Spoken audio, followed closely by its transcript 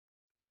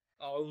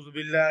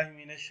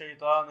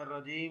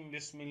औज़ुबिल्लाहिमिनश्शैतानिर्रजीम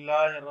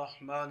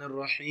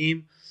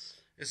बिस्मिल्लाहिर्रहमानिर्रहीम।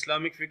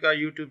 Islamic फ़िक़ह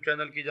YouTube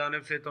channel की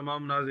जानिब से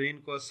तमाम नाज़रीन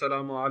को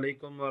अस्सलामु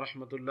अलैकुम व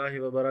रहमतुल्लाहि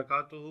व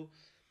बरकातुहू।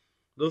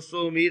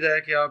 दोस्तों, उम्मीद है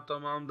कि आप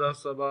तमाम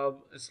दोस्त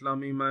अहबाब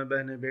इस्लामी माँ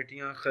बहनें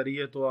बेटियाँ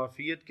खैरियत व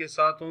आफ़ियत के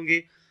साथ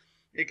होंगे।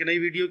 एक नई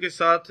वीडियो के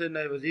साथ,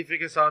 नए वजीफ़े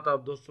के साथ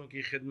आप दोस्तों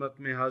की खिदमत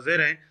में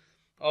हाजिर हैं।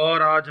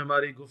 और आज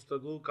हमारी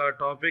गुफ्तगू का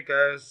टॉपिक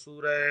है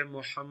सूरह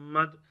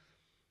मुहम्मद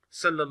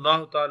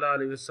सल्लल्लाहु ताला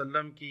अलैहि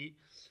वसल्लम की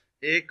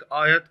एक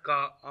आयत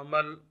का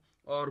अमल,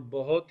 और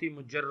बहुत ही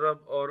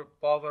मुजर्रब और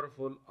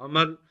पावरफुल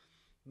अमल।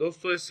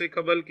 दोस्तों, इससे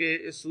कबल के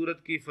इस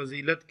सूरत की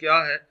फजीलत क्या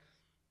है।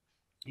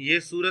 ये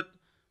सूरत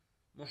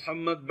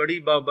मुहम्मद बड़ी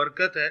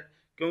बाबरकत है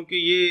क्योंकि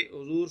ये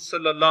हुजूर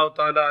सल्लल्लाहु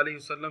ताला अलैहि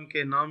वसल्लम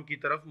के नाम की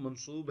तरफ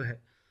मंसूब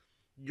है।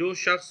 जो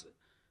शख्स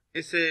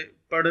इसे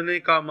पढ़ने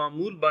का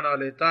मामूल बना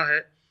लेता है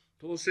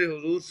तो उसे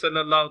हुजूर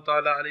सल्लल्लाहु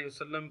ताला अलैहि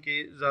वसल्लम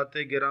की ज़ात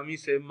गिरामी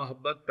से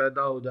मोहब्बत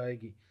पैदा हो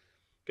जाएगी,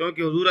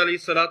 क्योंकि हुजूर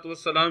अलैहिस्सलातु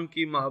वस्सलाम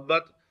की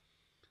मोहब्बत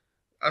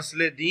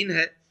असले दीन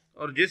है।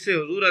 और जिसे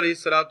हुजूर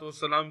अलैहिस्सलातु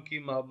वस्सलाम की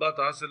मोहब्बत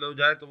हासिल हो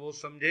जाए तो वो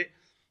समझे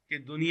कि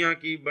दुनिया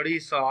की बड़ी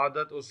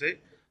सआदत उसे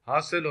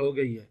हासिल हो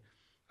गई है।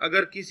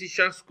 अगर किसी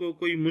शख्स को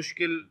कोई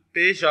मुश्किल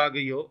पेश आ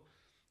गई हो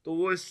तो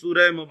वो इस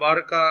सूरह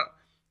मुबारका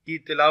की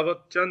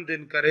तिलावत चंद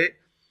दिन करे।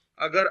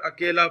 अगर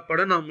अकेला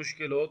पढ़ना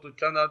मुश्किल हो तो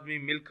चंद आदमी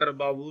मिलकर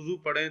बावुज़ू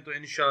पढ़ें तो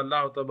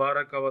इंशाअल्लाह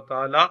तबारक व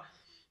तआला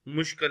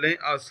मुश्किलें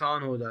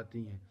आसान हो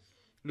जाती हैं।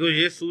 जो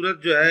ये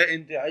सूरत जो है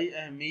इंतहाई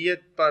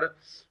अहमियत पर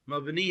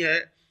मबनी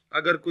है।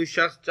 अगर कोई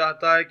शख्स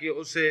चाहता है कि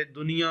उसे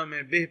दुनिया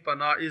में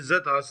बेपनाह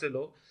इज़्ज़त हासिल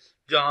हो,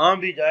 जहाँ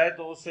भी जाए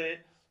तो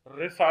उसे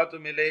रिफ़ात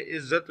मिले,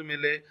 इज़्ज़त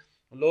मिले,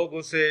 लोग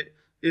उसे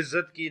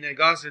इज़्ज़त की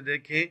निगाह से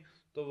देखें,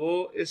 तो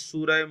वो इस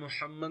सूरह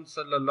मुहम्मद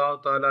सल्लल्लाहु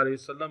ताला अलैहि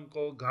वसल्लम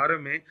को घर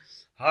में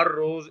हर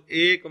रोज़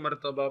एक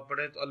मरतबा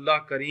पढ़े तो अल्लाह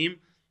करीम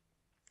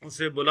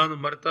उसे बुलंद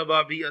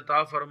मर्तबा भी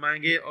अता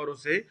फरमाएंगे और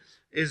उसे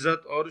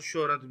इज़्ज़त और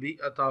शोहरत भी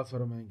अता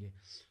फरमाएंगे।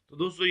 तो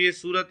दोस्तों, ये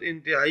सूरत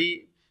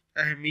इंतहाई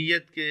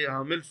अहमियत के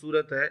हामिल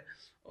सूरत है,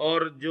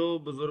 और जो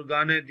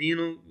बुजुर्गान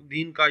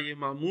दीन का ये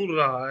मामूल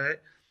रहा है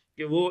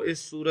कि वो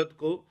इस सूरत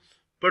को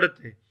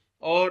पढ़ते,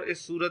 और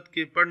इस सूरत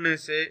के पढ़ने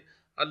से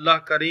अल्लाह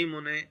करीम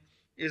उन्हें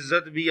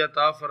इज़्ज़त भी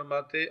अता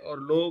फरमाते और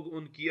लोग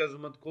उनकी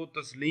अज़मत को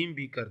तस्लीम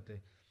भी करते।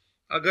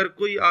 अगर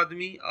कोई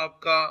आदमी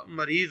आपका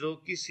मरीज़ हो,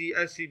 किसी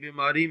ऐसी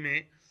बीमारी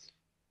में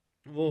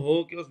वो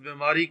हो कि उस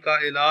बीमारी का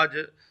इलाज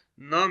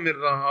ना मिल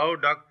रहा हो,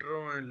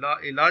 डॉक्टरों ने ला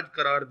इलाज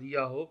करार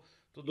दिया हो,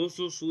 तो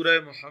दोस्तों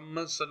सूरह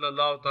मुहम्मद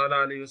सल्लल्लाहु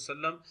ताला अलैहि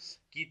वसल्लम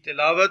की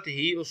तिलावत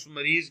ही उस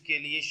मरीज़ के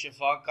लिए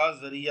शिफा का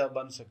ज़रिया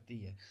बन सकती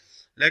है।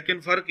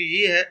 लेकिन फ़र्क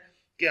ये है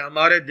कि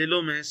हमारे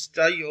दिलों में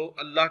सच्चाई हो,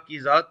 अल्लाह की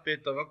ज़ात पे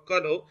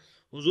तवक्कल हो,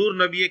 हुजूर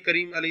नबी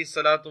करीम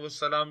अलैहिस्सलातु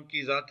वस्सलाम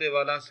की ज़ात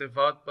वाला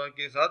सिफ़ात पर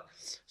के साथ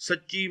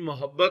सच्ची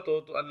मोहब्बत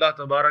हो, तो अल्लाह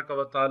तबारक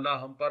व तआला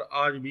हम पर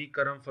आज भी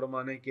करम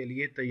फरमाने के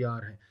लिए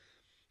तैयार है।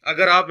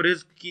 अगर आप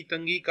रिज़्क की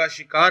तंगी का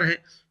शिकार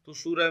हैं तो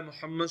सूरह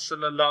मुहम्मद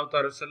सल्लल्लाहु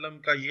अलैहि वसल्लम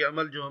का ये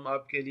अमल जो हम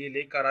आपके लिए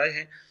लेकर आए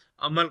हैं,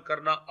 अमल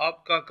करना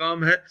आपका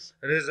काम है।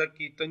 रिज़्क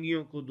की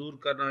तंगियों को दूर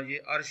करना ये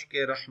अर्श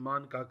के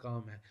रहमान का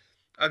काम है।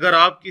 अगर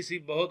आप किसी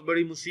बहुत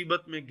बड़ी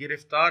मुसीबत में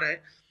गिरफ्तार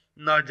हैं,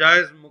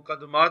 नाजायज़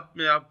मुकदमात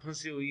में आप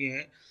फंसे हुए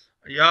हैं,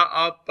 या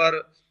आप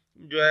पर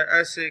जो है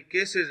ऐसे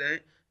केसेस हैं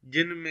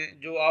जिनमें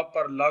जो आप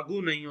पर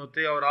लागू नहीं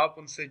होते और आप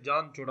उनसे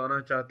जान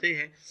छुड़ाना चाहते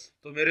हैं,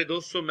 तो मेरे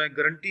दोस्तों, मैं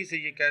गारंटी से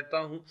ये कहता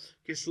हूँ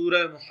कि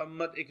सूरह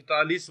मुहम्मद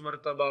 41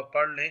 मरतबा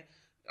पढ़ लें,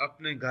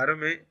 अपने घर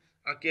में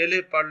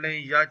अकेले पढ़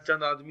लें या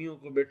चंद आदमियों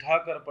को बिठा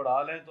कर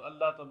पढ़ा लें, तो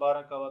अल्लाह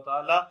तबारक व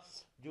तआला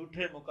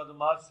झूठे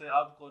मुकदमात से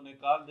आपको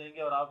निकाल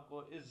देंगे और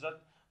आपको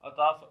इज़्ज़त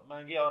अता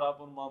फरमाएंगे और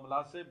आप उन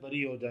मामला से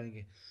बरी हो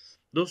जाएंगे।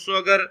 दोस्तों,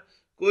 अगर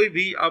कोई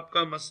भी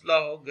आपका मसला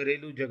हो,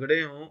 घरेलू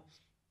झगड़े हों,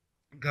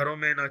 घरों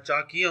में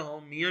नाचाकियाँ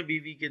हों, मियाँ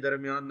बीवी के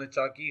दरमियान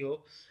नाचाकी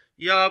हो,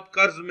 या आप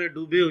कर्ज में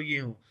डूबे हुए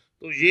हों,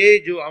 तो ये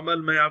जो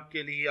अमल मैं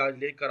आपके लिए आज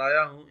लेकर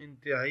आया हूँ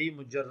इंतहाई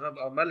मुजर्रब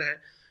अमल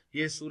है।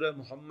 ये सूरह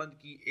मुहम्मद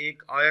की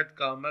एक आयत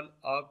का अमल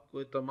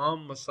आपको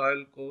तमाम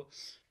मसाइल को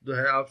जो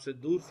है आपसे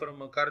दूर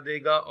फरमा कर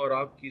देगा और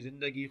आपकी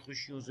ज़िंदगी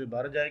खुशियों से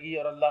भर जाएगी,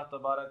 और अल्लाह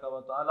तबारक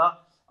व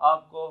तआला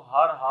आपको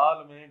हर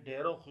हाल में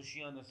ढेरों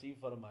खुशियाँ नसीब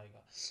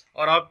फरमाएगा,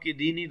 और आपकी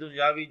दीनी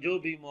दुनियावी जो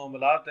भी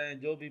मामलात हैं,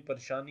 जो भी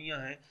परेशानियाँ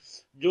हैं,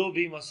 जो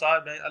भी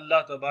मसाइब हैं,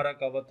 अल्लाह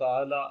तबारक व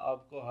तआला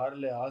आपको हर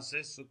लिहाज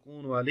से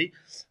सुकून वाली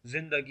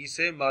ज़िंदगी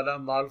से माला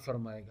माल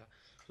फरमाएगा।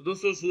 तो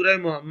दोस्तों, सूरह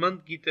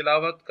मुहम्मद की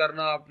तिलावत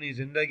करना अपनी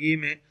ज़िंदगी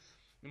में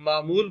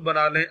मामूल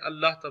बना लें।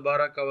 अल्लाह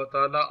तबारक व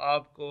तआला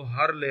आपको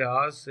हर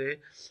लिहाज से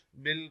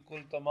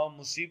बिल्कुल तमाम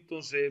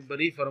मुसीबतों से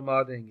बरी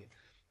फरमा देंगे,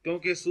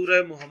 क्योंकि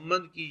सूरह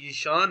मुहम्मद की ये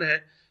शान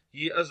है,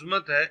 ये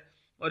अज़मत है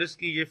और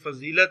इसकी ये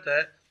फजीलत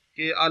है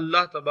कि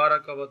अल्लाह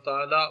तबारक व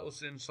तआला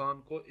उस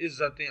इंसान को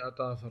इज़्ज़तें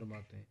अता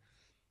फरमाते हैं।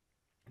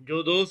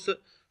 जो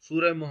दोस्त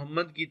सूरह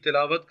मुहम्मद की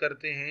तिलावत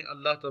करते हैं,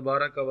 अल्लाह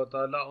तबारक व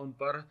तआला उन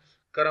पर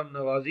करम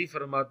नवाजी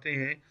फरमाते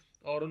हैं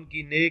और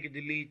उनकी नेक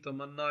दिली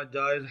तमन्ना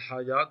जायज़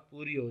हाजात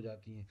पूरी हो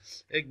जाती हैं।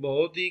 एक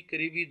बहुत ही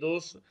करीबी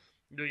दोस्त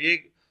जो ये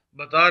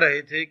بتا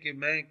رہے تھے کہ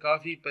میں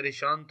کافی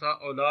پریشان تھا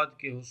اولاد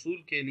کے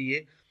حصول کے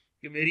لیے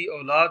کہ میری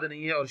اولاد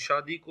نہیں ہے اور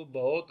شادی کو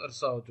بہت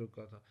عرصہ ہو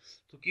چکا تھا،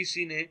 تو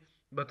کسی نے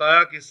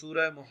بتایا کہ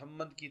سورہ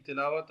محمد کی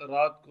تلاوت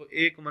رات کو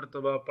 1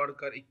 مرتبہ پڑھ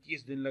کر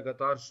 21 دن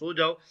لگاتار سو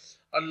جاؤ،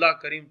 اللہ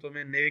کریم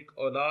تمہیں نیک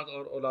اولاد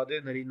اور اولاد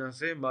نرینہ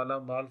سے مالا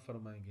مال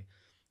فرمائیں گے۔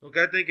 وہ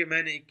کہتے ہیں کہ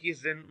میں نے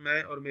 21 دن،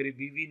 میں اور میری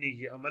بیوی نے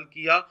یہ عمل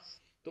کیا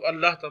تو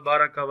اللہ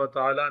تبارک و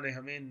تعالی نے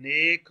ہمیں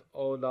نیک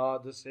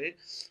اولاد سے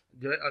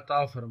جو ہے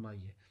عطا فرمائی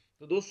ہے۔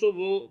 تو دوستو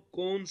وہ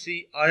کون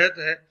سی آیت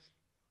ہے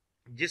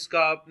جس کا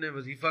آپ نے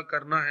وظیفہ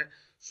کرنا ہے؟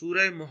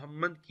 سورہ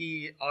محمد کی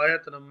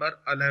آیت نمبر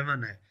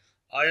 11 ہے،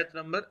 آیت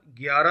نمبر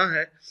 11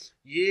 ہے۔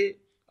 یہ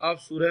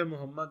آپ سورہ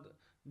محمد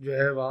جو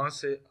ہے وہاں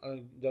سے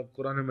جب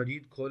قرآن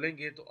مجید کھولیں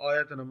گے تو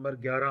آیت نمبر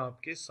 11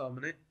 آپ کے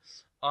سامنے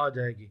آ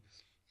جائے گی۔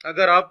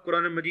 اگر آپ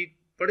قرآن مجید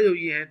پڑھے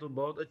ہوئے ہیں تو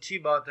بہت اچھی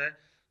بات ہے،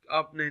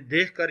 آپ نے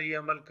دیکھ کر یہ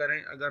عمل کریں۔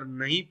 اگر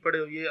نہیں پڑھے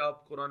ہوئے،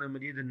 آپ قرآن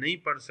مجید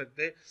نہیں پڑھ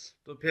سکتے،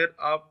 تو پھر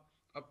آپ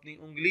اپنی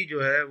انگلی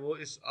جو ہے وہ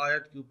اس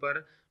آیت کے اوپر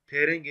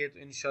پھیریں گے تو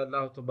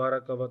انشاءاللہ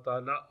تبارک و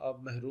تعالی آپ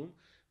محروم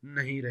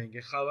نہیں رہیں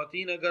گے۔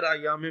 خواتین اگر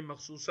ایام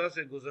مخصوصہ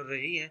سے گزر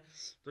رہی ہیں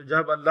تو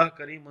جب اللہ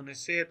کریم انہیں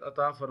صحت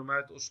عطا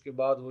فرمائے تو اس کے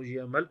بعد وہ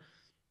یہ عمل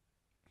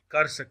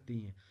کر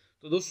سکتی ہیں۔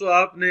 تو دوستو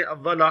آپ نے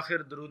اول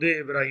آخر درود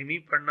ابراہیمی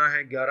پڑھنا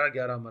ہے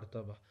 11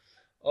 مرتبہ،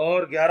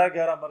 اور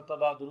 11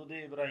 مرتبہ درود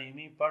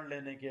ابراہیمی پڑھ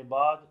لینے کے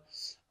بعد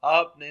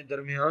آپ نے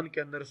درمیان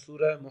کے اندر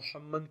سورہ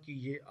محمد کی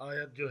یہ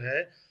آیت جو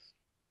ہے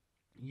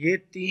یہ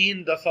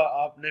 3 دفعہ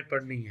آپ نے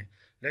پڑھنی ہے،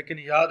 لیکن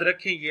یاد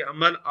رکھیں یہ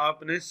عمل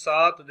آپ نے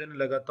 7 دن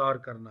لگاتار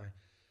کرنا ہے،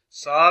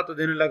 7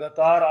 دن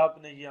لگاتار آپ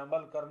نے یہ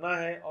عمل کرنا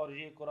ہے، اور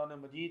یہ قرآن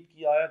مجید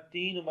کی آیت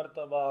 3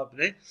 مرتبہ آپ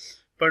نے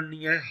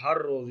پڑھنی ہے ہر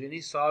روز،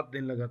 یعنی 7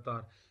 دن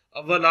لگاتار۔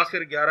 اول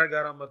آخر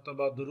 11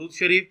 مرتبہ درود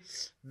شریف۔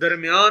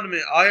 درمیان میں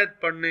آیت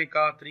پڑھنے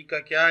کا طریقہ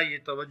کیا ہے یہ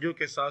توجہ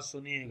کے ساتھ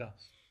سنیے گا۔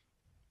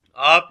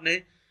 آپ نے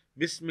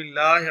بسم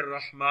اللہ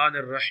الرحمن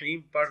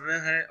الرحیم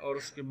پڑھنا ہے اور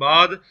اس کے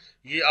بعد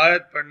یہ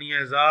آیت پڑھنی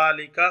ہے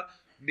ذالک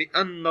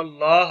بأن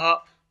اللہ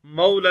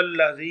مولا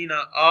الذین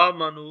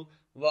آمنوا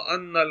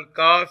وأن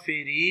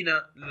الکافرین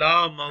لا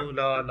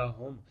مولا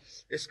لہم۔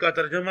 اس کا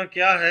ترجمہ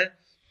کیا ہے؟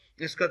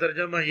 اس کا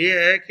ترجمہ یہ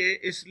ہے کہ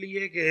اس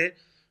لیے کہ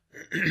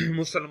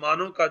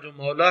مسلمانوں کا جو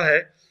مولا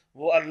ہے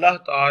وہ اللہ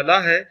تعالی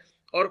ہے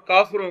اور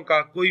کافروں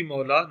کا کوئی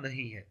مولا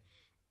نہیں ہے۔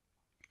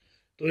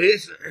 تو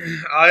اس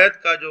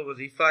آیت کا جو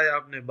وظیفہ ہے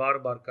آپ نے بار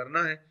بار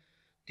کرنا ہے،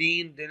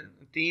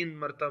 3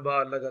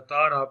 مرتبہ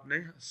لگاتار، آپ نے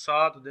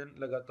 7 دن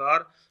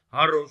لگاتار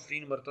ہر روز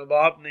 3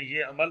 مرتبہ آپ نے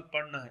یہ عمل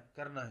پڑھنا ہے،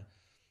 کرنا ہے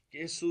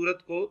کہ اس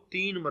سورت کو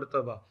 3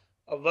 مرتبہ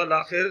اول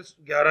آخر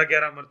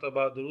 11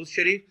 مرتبہ درود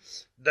شریف،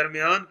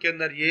 درمیان کے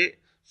اندر یہ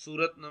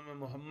سورت نمبر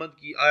محمد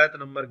کی آیت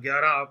نمبر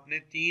 11 آپ نے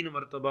 3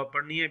 مرتبہ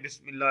پڑھنی ہے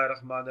بسم اللہ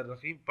الرحمن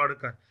الرحیم پڑھ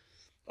کر،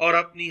 اور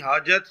اپنی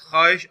حاجت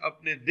خواہش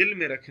اپنے دل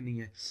میں رکھنی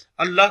ہے۔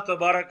 اللہ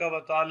تبارک و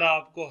تعالی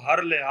آپ کو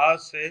ہر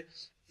لحاظ سے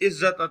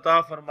عزت عطا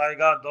فرمائے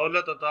گا،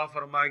 دولت عطا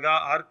فرمائے گا،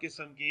 ہر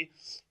قسم کی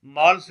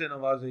مال سے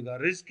نوازے گا،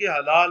 رزق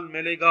حلال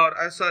ملے گا، اور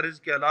ایسا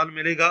رزق حلال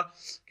ملے گا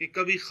کہ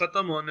کبھی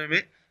ختم ہونے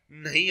میں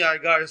نہیں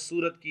آئے گا۔ اس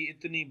صورت کی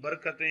اتنی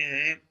برکتیں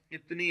ہیں،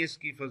 اتنی اس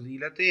کی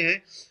فضیلتیں ہیں،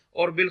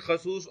 اور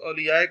بالخصوص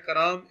اولیاء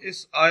کرام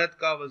اس آیت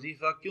کا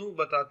وظیفہ کیوں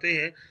بتاتے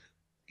ہیں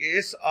کہ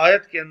اس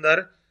آیت کے اندر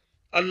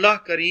اللہ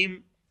کریم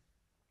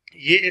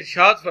یہ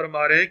ارشاد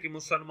فرما رہے ہیں کہ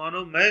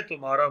مسلمانوں میں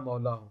تمہارا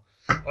مولا ہوں،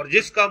 اور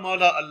جس کا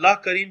مولا اللہ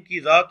کریم کی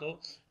ذات ہو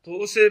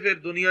تو اسے پھر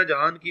دنیا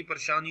جہان کی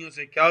پریشانیوں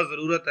سے کیا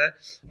ضرورت ہے،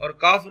 اور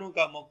کافروں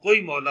کا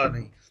کوئی مولا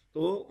نہیں،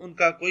 تو ان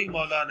کا کوئی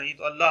مولا نہیں،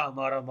 تو اللہ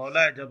ہمارا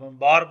مولا ہے۔ جب ہم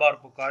بار بار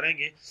پکاریں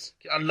گے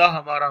کہ اللہ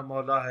ہمارا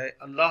مولا ہے،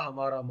 اللہ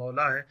ہمارا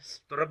مولا ہے،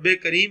 تو رب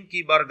کریم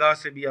کی بارگاہ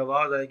سے بھی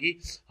آواز آئے گی،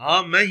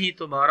 ہاں میں ہی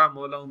تمہارا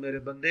مولا ہوں میرے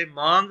بندے،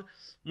 مانگ،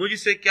 مجھ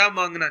سے کیا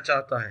مانگنا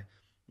چاہتا ہے،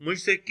 مجھ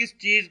سے کس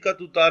چیز کا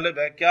تو طالب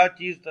ہے، کیا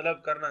چیز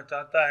طلب کرنا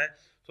چاہتا ہے۔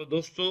 تو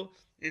دوستو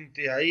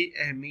انتہائی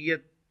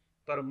اہمیت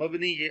پر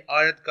مبنی یہ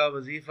آیت کا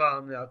وظیفہ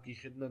ہم نے آپ کی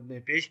خدمت میں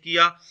پیش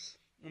کیا۔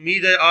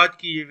 امید ہے آج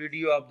کی یہ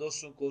ویڈیو آپ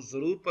دوستوں کو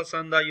ضرور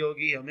پسند آئی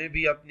ہوگی۔ ہمیں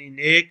بھی اپنی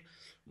نیک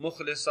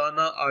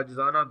مخلصانہ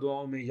عاجزانہ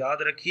دعاؤں میں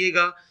یاد رکھیے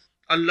گا۔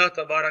 اللہ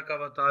تبارک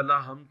و تعالی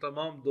ہم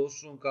تمام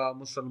دوستوں کا،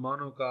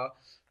 مسلمانوں کا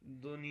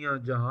دنیا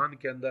جہان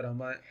کے اندر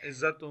ہمیں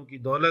عزتوں کی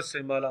دولت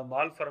سے مالا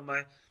مال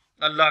فرمائے۔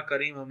 اللہ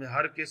کریم ہمیں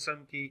ہر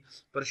قسم کی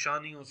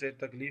پریشانیوں سے،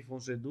 تکلیفوں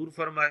سے دور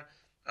فرمائے۔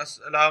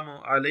 السلام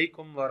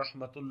علیکم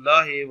ورحمۃ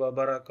اللہ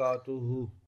وبرکاتہ۔